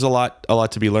think there's a lot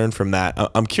to be learned from that.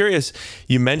 I'm curious,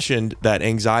 you mentioned that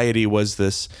anxiety was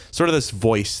this sort of this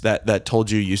voice that told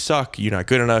you you suck, you're not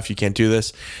good enough, you can't do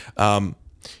this.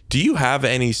 Do you have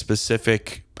any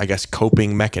specific, I guess,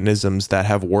 coping mechanisms that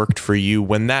have worked for you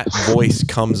when that voice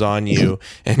comes on you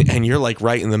and you're like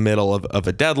right in the middle of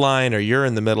a deadline, or you're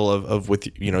in the middle of with,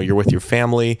 you know, you're with your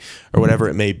family or whatever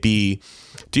it may be?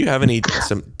 Do you have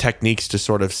some techniques to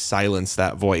sort of silence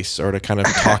that voice or to kind of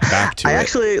talk back to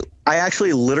it? I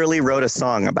actually literally wrote a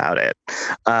song about it.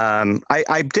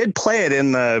 I did play it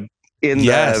in the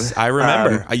I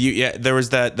remember. There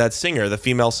was that singer, the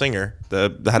female singer,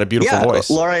 that had a beautiful voice.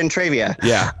 Laura Intravia.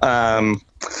 Yeah.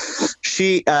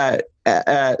 She.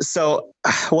 So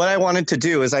what I wanted to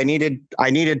do is I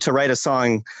needed to write a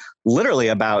song literally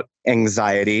about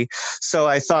anxiety. So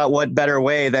I thought, what better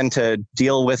way than to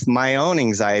deal with my own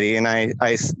anxiety? And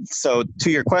so to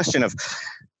your question of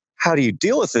how do you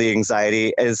deal with the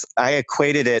anxiety, is I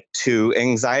equated it to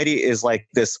anxiety is like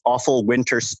this awful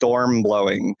winter storm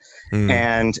blowing.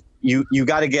 And you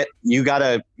gotta,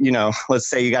 you know, let's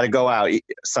say you gotta go out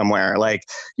somewhere, like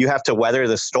you have to weather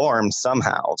the storm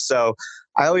somehow. So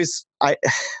I always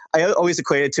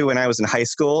equated to when I was in high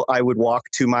school, I would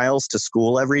walk 2 miles to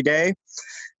school every day.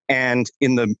 And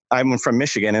I'm from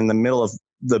Michigan, in the middle of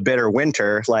the bitter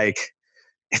winter, like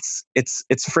it's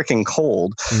freaking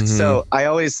cold. So I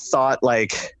always thought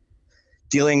like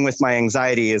dealing with my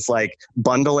anxiety is like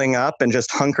bundling up and just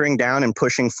hunkering down and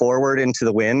pushing forward into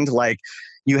the wind. Like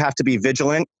you have to be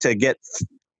vigilant to get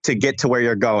to where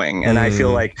you're going. And I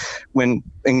feel like when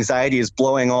anxiety is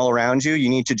blowing all around you, you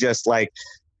need to just like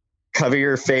cover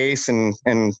your face and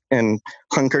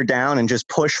hunker down and just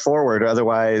push forward.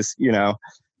 Otherwise, you know,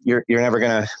 you're never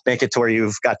going to make it to where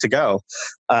you've got to go.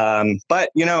 But,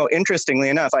 you know, interestingly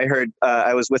enough, I heard,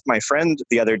 I was with my friend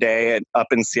the other day up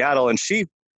in Seattle, and she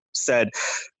said,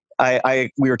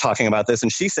 we were talking about this,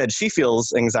 and she said she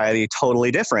feels anxiety totally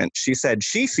different. She said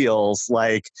she feels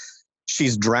like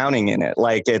she's drowning in it.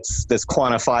 Like it's this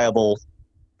quantifiable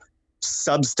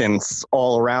substance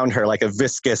all around her, like a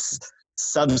viscous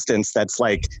substance that's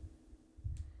like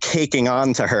caking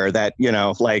onto her that, you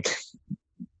know, like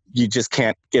you just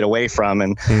can't get away from.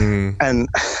 And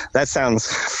that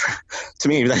sounds, to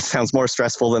me, that sounds more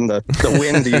stressful than the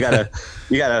wind you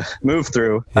gotta move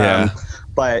through. Yeah.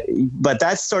 But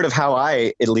that's sort of how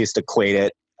I at least equate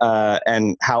it,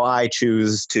 and how I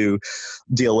choose to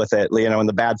deal with it. You know, when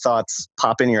the bad thoughts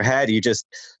pop in your head, you just,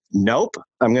 nope,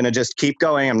 I'm going to just keep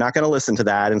going. I'm not going to listen to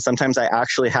that. And sometimes I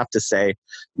actually have to say,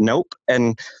 nope.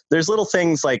 And there's little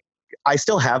things like, I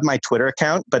still have my Twitter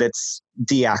account, but it's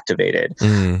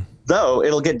deactivated. Though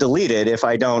it'll get deleted if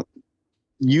I don't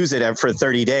use it for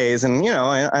 30 days. And, you know,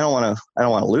 I don't want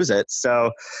to lose it.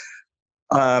 So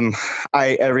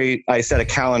I set a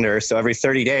calendar. So every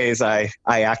 30 days I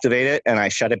activate it and I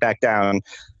shut it back down.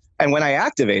 And when I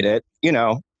activate it, you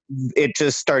know, it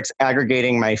just starts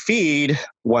aggregating my feed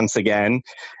once again.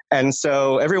 And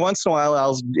so every once in a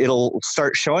while, it'll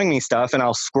start showing me stuff, and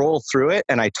I'll scroll through it,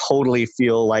 and I totally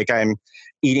feel like I'm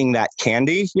eating that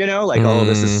candy, like, oh,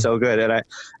 this is so good.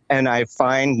 And I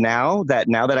find now that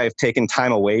I've taken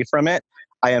time away from it,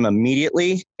 I am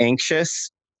immediately anxious,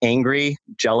 angry,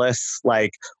 jealous,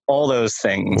 like all those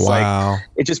things. Wow. Like,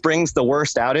 it just brings the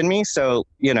worst out in me. So,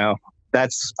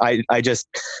 that's, I just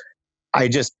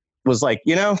was like,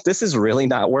 this is really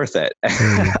not worth it.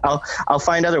 I'll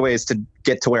find other ways to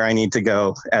get to where I need to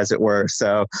go, as it were.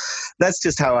 So that's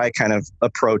just how I kind of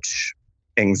approach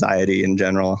anxiety in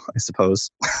general, I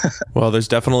suppose. Well, there's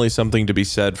definitely something to be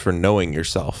said for knowing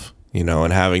yourself,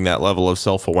 and having that level of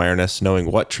self-awareness,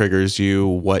 knowing what triggers you,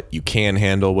 what you can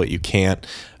handle, what you can't.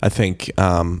 I think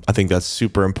that's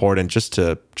super important, just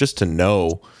to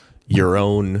know your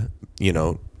own,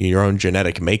 your own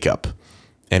genetic makeup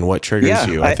and what triggers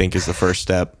you. I think is the first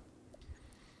step.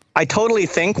 I totally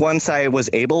think once I was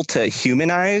able to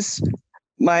humanize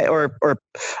my or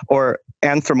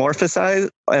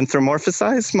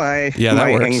anthropomorphize my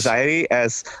anxiety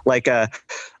as like a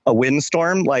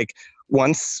windstorm. Like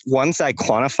once I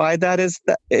quantified that as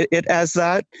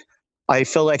that, I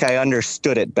feel like I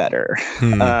understood it better,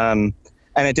 and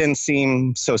it didn't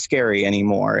seem so scary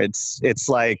anymore. It's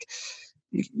like,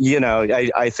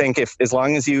 I think as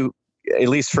long as you, at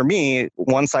least for me,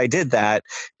 once I did that,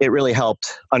 it really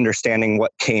helped understanding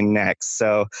what came next.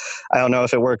 So I don't know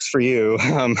if it works for you,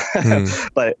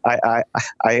 but I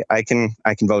can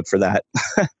vote for that.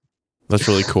 That's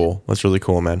really cool. That's really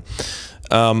cool, man.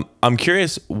 I'm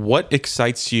curious, what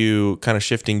excites you, kind of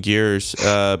shifting gears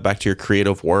back to your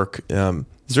creative work?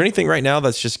 Is there anything right now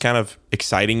that's just kind of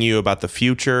exciting you about the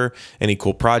future? Any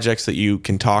cool projects that you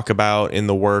can talk about in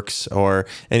the works, or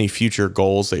any future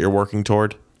goals that you're working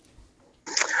toward?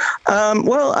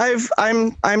 Well,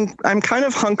 I'm kind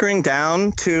of hunkering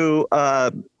down to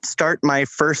start my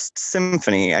first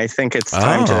symphony. I think it's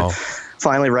time to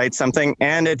finally write something,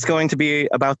 and it's going to be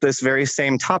about this very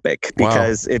same topic,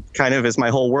 because it kind of is my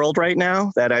whole world right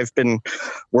now that I've been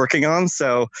working on.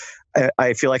 So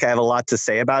I feel like I have a lot to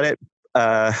say about it,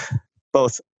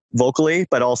 both vocally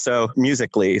but also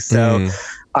musically. So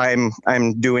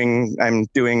I'm doing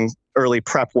early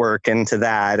prep work into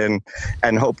that, and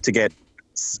hope to get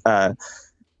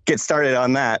started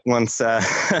on that once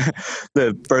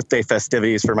the birthday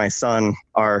festivities for my son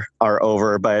are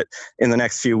over. But in the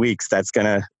next few weeks,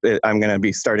 I'm gonna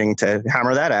be starting to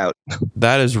hammer that out.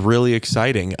 That is really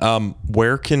exciting.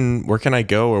 Where can I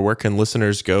go, or where can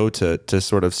listeners go to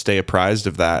sort of stay apprised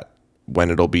of that, when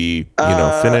it'll be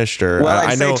finished? Or well,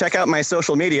 I know, check out my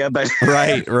social media, but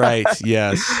right,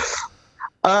 yes.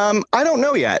 I don't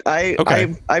know yet.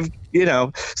 I've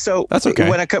so that's okay.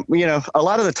 When a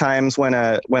lot of the times when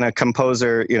a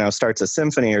composer starts a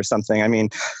symphony or something, I mean,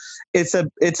 it's a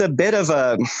bit of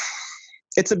a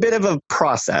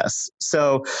process.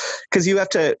 So, because you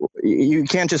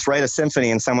can't just write a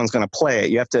symphony and someone's going to play it.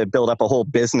 You have to build up a whole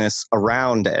business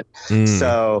around it.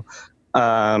 So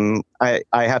I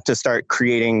have to start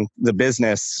creating the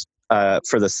business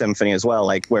for the symphony as well.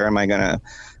 Like, where am I going to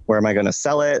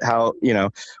sell it? How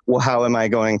am I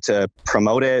going to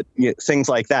promote it? Things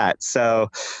like that. So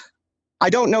I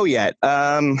don't know yet.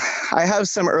 I have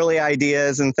some early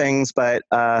ideas and things, but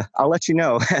I'll let you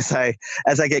know as I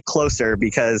get closer,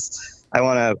 because I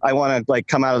want to like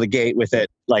come out of the gate with it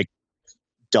like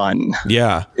done.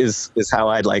 Yeah, is how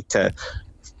I'd like to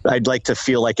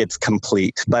feel like it's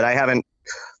complete. But I haven't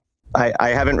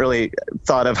really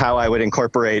thought of how I would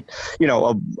incorporate,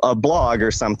 a blog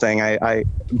or something. I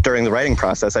during the writing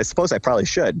process. I suppose I probably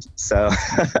should. So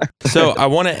I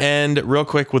want to end real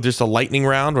quick with just a lightning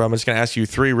round, where I'm just going to ask you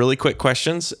 3 really quick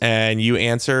questions, and you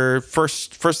answer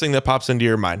first thing that pops into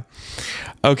your mind.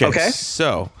 Okay.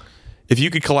 So if you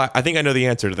could I think I know the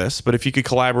answer to this, but if you could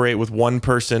collaborate with one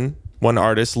person, one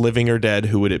artist, living or dead,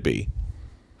 who would it be?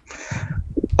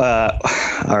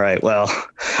 All right. Well,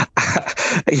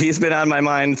 he's been on my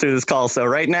mind through this call. So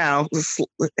right now,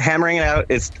 hammering it out,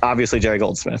 it's obviously Jerry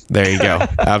Goldsmith. There you go.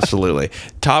 Absolutely.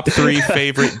 Top 3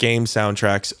 favorite game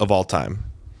soundtracks of all time.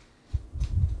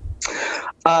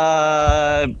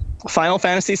 Final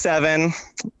Fantasy VII.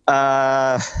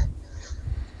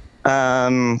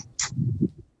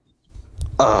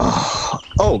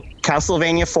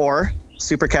 Castlevania 4.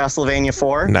 Super Castlevania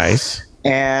 4. Nice.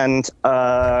 And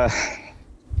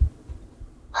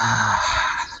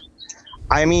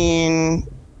I mean,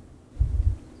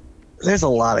 there's a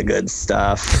lot of good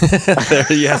stuff.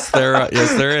 Yes,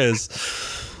 there is.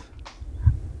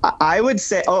 I would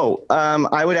say,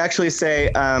 I would actually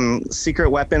say Secret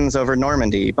Weapons Over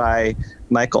Normandy by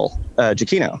Michael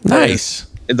Giacchino. Nice.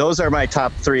 Those are my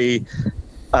top 3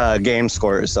 game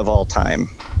scores of all time.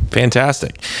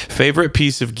 Fantastic. Favorite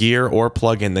piece of gear or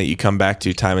plugin that you come back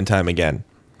to time and time again?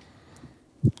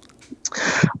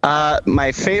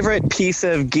 My favorite piece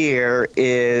of gear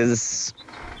is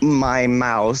my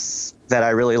mouse that I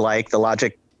really like, the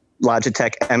Logitech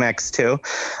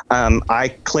MX2. I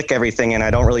click everything and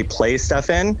I don't really play stuff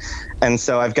in. And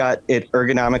so I've got it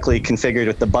ergonomically configured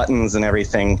with the buttons and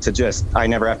everything I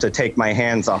never have to take my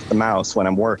hands off the mouse when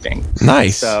I'm working.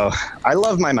 Nice. So I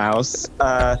love my mouse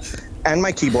and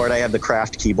my keyboard. I have the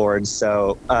Craft keyboard.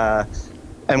 So,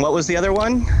 and what was the other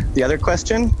one? The other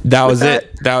question? That was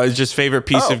it. That was just favorite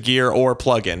piece of gear or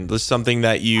plugin. There's something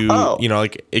that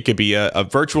like it could be a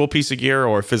virtual piece of gear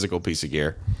or a physical piece of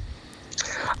gear.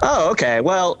 Oh, okay.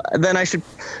 Well, then I should.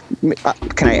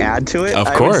 Can I add to it?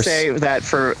 Of course. I would say that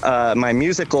for my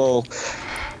musical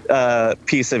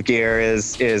piece of gear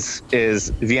is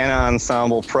Vienna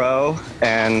Ensemble Pro,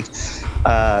 and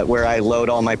where I load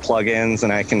all my plugins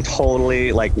and I can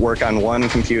totally work on one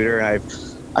computer.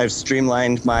 I've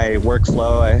streamlined my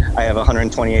workflow. I have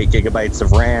 128 gigabytes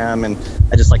of RAM, and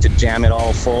I just like to jam it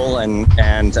all full and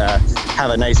have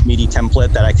a nice meaty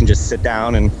template that I can just sit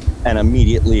down and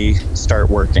immediately start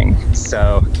working.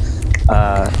 So,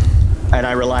 and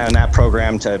I rely on that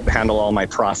program to handle all my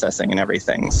processing and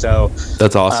everything. So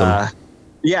that's awesome.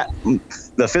 Yeah,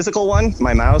 the physical one,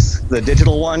 my mouse. The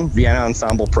digital one, Vienna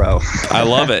Ensemble Pro. I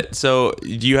love it. So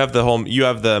you have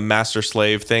the master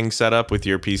slave thing set up with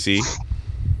your PC?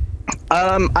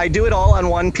 I do it all on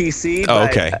one PC.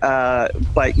 Okay.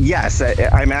 But yes,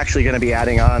 I'm actually going to be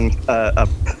adding on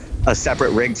a separate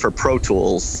rig for Pro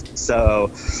Tools.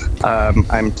 So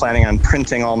I'm planning on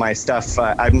printing all my stuff.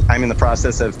 I'm in the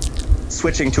process of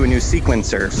switching to a new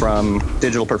sequencer from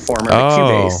Digital Performer to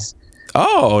Cubase.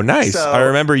 Oh, nice. So, I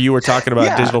remember you were talking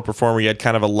about Digital Performer. You had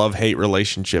kind of a love-hate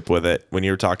relationship with it when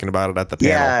you were talking about it at the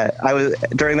panel. Yeah,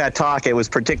 during that talk, it was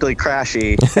particularly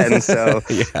crashy. And so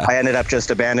I ended up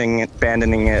just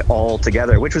abandoning it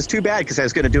altogether, which was too bad because I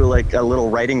was going to do a little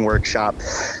writing workshop,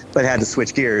 but had to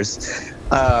switch gears.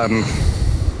 I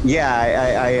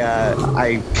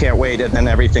can't wait. And then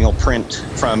everything will print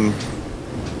from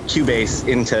Cubase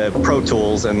into Pro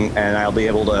Tools, and I'll be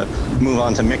able to move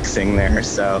on to mixing there.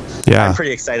 So I'm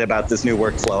pretty excited about this new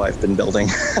workflow I've been building.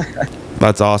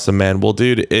 That's awesome, man. Well,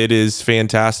 dude, it is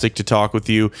fantastic to talk with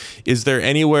you. Is there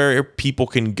anywhere people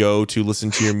can go to listen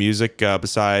to your music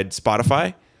besides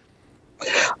Spotify?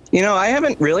 I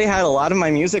haven't really had a lot of my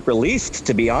music released,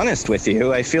 to be honest with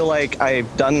you. I feel like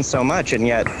I've done so much, and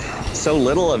yet so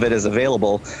little of it is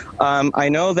available. I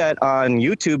know that on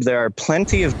YouTube, there are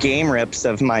plenty of game rips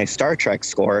of my Star Trek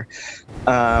score.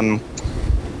 On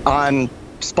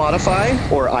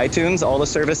Spotify or iTunes, all the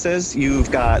services,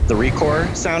 you've got the Recore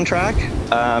soundtrack,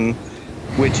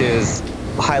 which is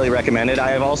highly recommended. I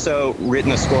have also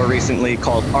written a score recently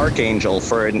called Archangel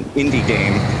for an indie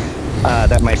game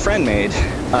that my friend made.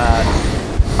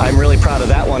 I'm really proud of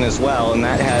that one as well, and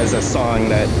that has a song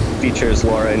that features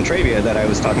Laura and Travia that I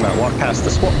was talking about, Walk Past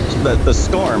the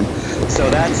Storm. So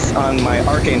that's on my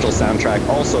Archangel soundtrack,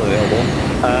 also available.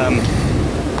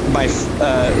 My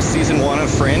season 1 of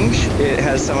Fringe, it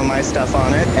has some of my stuff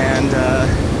on it, and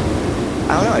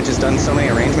I don't know, I've just done so many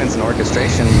arrangements and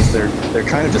orchestrations, they're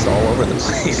kind of just all over the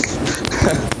place.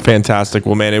 Fantastic.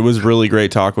 Well, man, it was really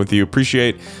great talking with you.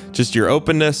 Appreciate just your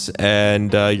openness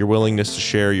and your willingness to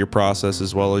share your process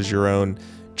as well as your own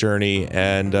journey.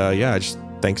 And just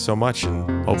thanks so much.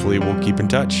 And hopefully we'll keep in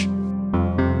touch.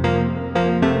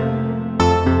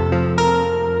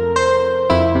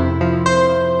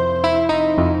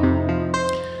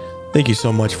 Thank you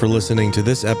so much for listening to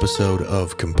this episode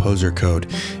of Composer Code.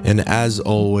 And as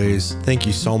always, thank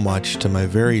you so much to my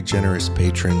very generous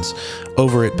patrons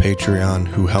over at Patreon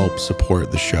who help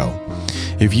support the show.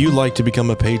 If you'd like to become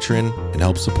a patron and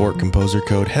help support Composer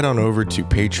Code, head on over to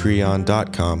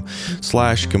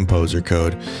patreon.com/Composer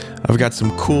Code. I've got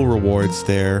some cool rewards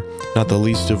there, not the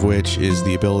least of which is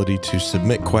the ability to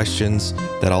submit questions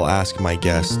that I'll ask my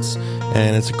guests.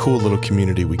 And it's a cool little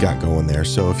community we got going there.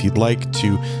 So if you'd like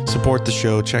to support the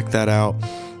show, check that out.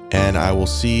 And I will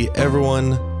see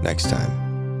everyone next time.